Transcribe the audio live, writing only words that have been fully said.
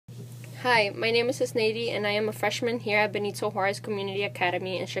Hi, my name is Isnady, and I am a freshman here at Benito Juarez Community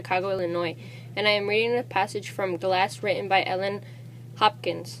Academy in Chicago, Illinois, and I am reading a passage from Glass written by Ellen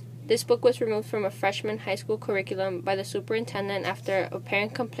Hopkins. This book was removed from a freshman high school curriculum by the superintendent after a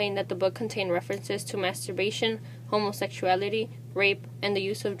parent complained that the book contained references to masturbation, homosexuality, rape, and the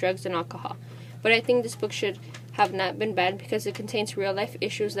use of drugs and alcohol. But I think this book should have not been banned because it contains real-life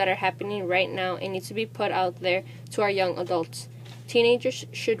issues that are happening right now and need to be put out there to our young adults. Teenagers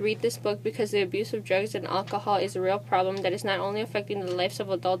should read this book because the abuse of drugs and alcohol is a real problem that is not only affecting the lives of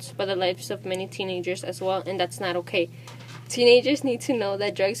adults, but the lives of many teenagers as well, and that's not okay. Teenagers need to know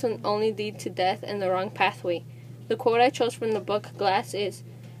that drugs will only lead to death and the wrong pathway. The quote I chose from the book Glass is,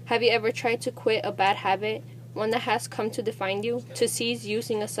 "Have you ever tried to quit a bad habit, one that has come to define you, to cease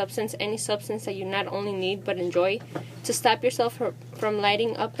using a substance, any substance that you not only need but enjoy, to stop yourself from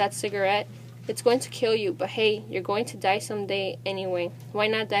lighting up that cigarette? It's going to kill you, but hey, you're going to die someday anyway. Why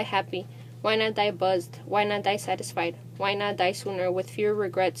not die happy? Why not die buzzed? Why not die satisfied? Why not die sooner with fewer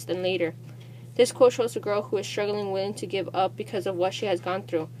regrets than later?" This quote shows a girl who is struggling, willing to give up because of what she has gone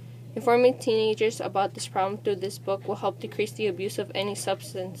through. Informing teenagers about this problem through this book will help decrease the abuse of any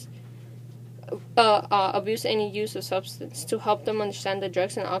substance, any use of substance, to help them understand that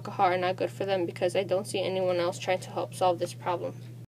drugs and alcohol are not good for them, because I don't see anyone else trying to help solve this problem.